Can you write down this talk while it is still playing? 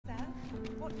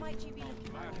What might you be looking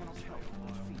for?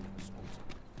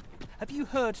 Have you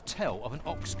heard tell of an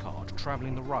oxcart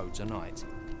travelling the roads at night?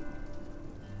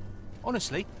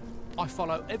 Honestly, I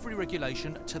follow every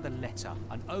regulation to the letter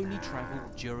and only travel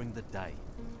during the day.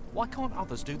 Why can't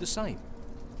others do the same?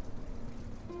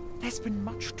 There's been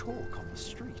much talk on the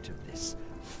street of this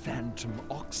phantom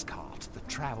oxcart that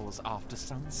travels after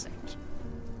sunset.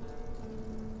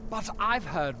 But I've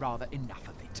heard rather enough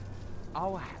of it.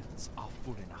 Our hands are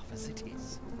full enough as it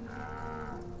is.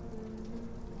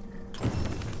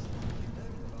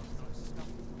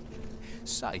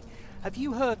 Say, have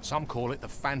you heard some call it the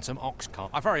phantom oxcart?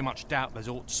 I very much doubt there's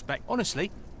aught to spec.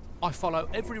 Honestly, I follow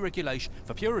every regulation.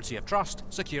 For purity of trust,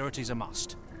 security's a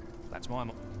must. That's my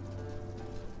mo-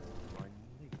 My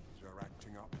knees are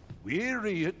acting up.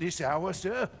 Weary at this hour,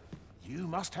 sir? You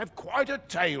must have quite a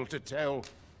tale to tell.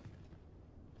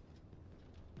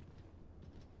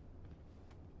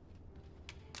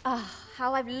 Ah,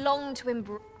 how I've longed to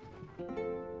embrace. I'll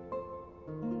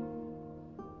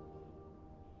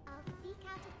seek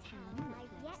out a town I've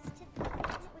yet to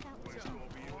visit without return.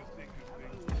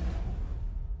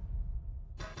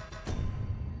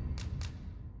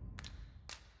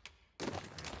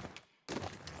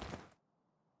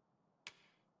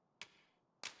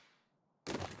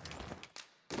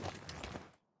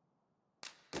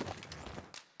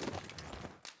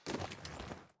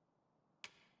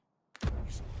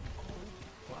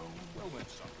 Well then,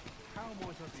 son. How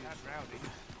might I be as rowdy?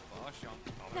 Well, I shan't.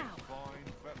 I'm Now. fine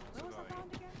feather today.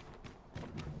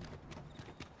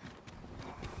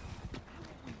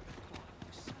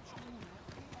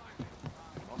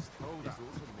 Must hold out to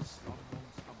miss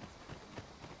someone's coming.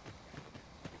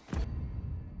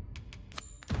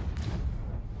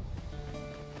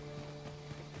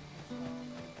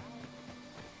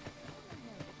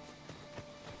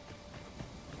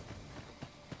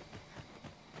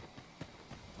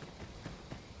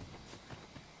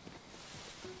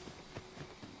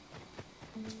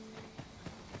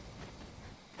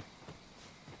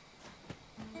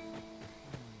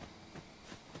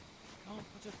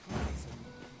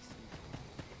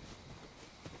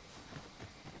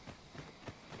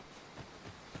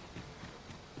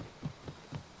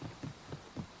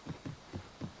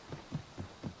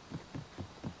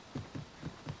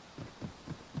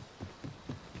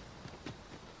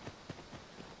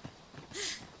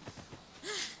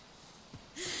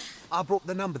 I brought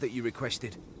the number that you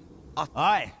requested.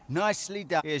 Aye, nicely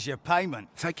done. Here's your payment.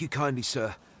 Thank you kindly,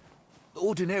 sir.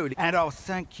 Ordinarily... And I'll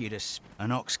thank you to an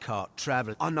oxcart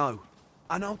travel. I know.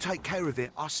 And I'll take care of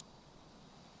it.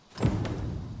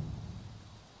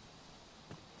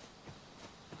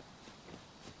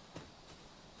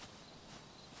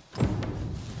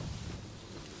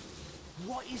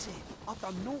 What is it? I've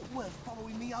done naught worth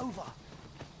following me over.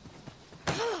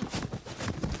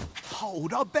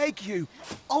 Hold, I beg you.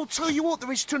 I'll tell you what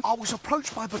there is to... I was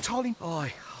approached by a battalion...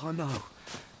 Aye, I know.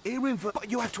 Here in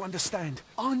but you have to understand.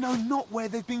 I know not where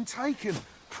they've been taken.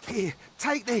 Here,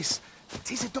 take this.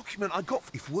 'Tis a document I got.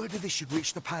 If word of this should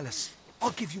reach the palace,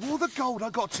 I'll give you all the gold I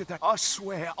got today. I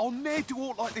swear, I'll ne'er do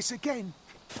aught like this again.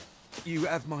 You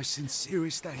have my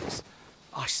sincerest thanks.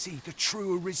 I see the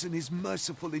true arisen is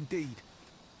merciful indeed.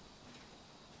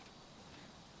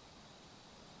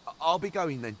 I'll be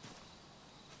going then.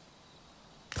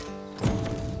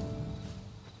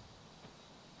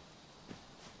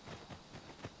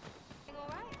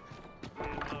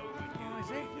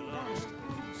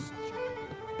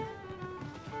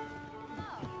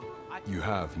 You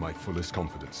have my fullest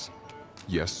confidence.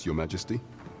 Yes, Your Majesty?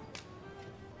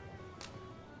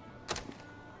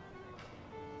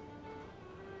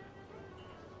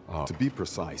 To be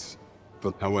precise.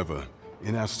 But, however,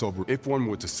 in our sovereign... If one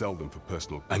were to sell them for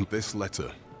personal... And this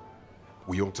letter...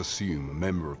 We ought to assume a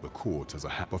member of the court as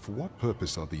a But for what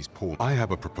purpose are these pawns? I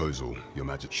have a proposal, Your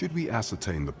Majesty. Should we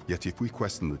ascertain the... Yet if we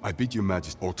question the... I bid Your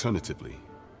Majesty... Alternatively,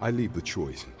 I leave the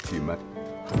choice to Your Majesty.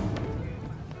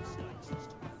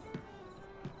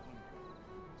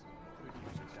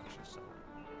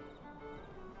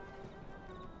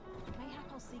 Mayhap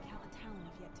I'll seek out a town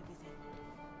I've yet to visit.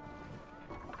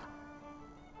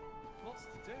 Lots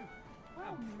to do.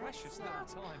 How precious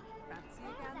little time. Fancy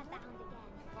There's again? a bound again.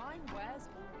 Fine wares.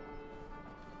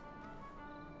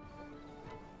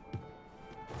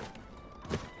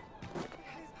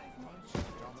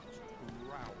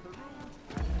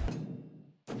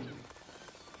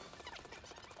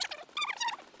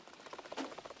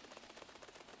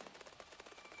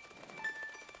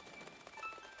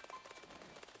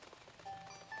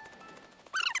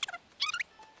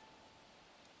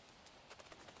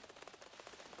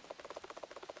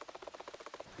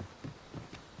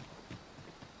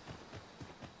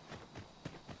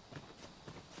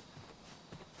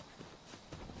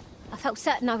 felt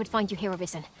certain I would find you here,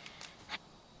 Arisen.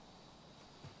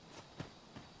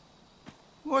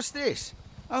 What's this?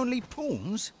 Only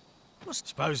pawns? I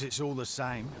suppose it's all the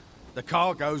same. The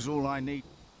cargo's all I need.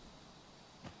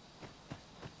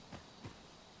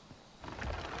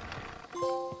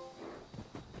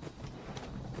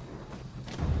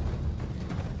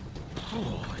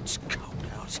 Oh, it's cold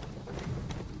out.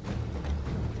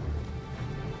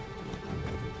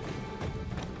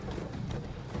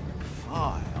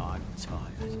 Fie, I'm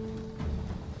tired.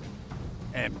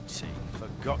 Empty.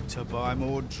 Forgot to buy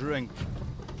more drink.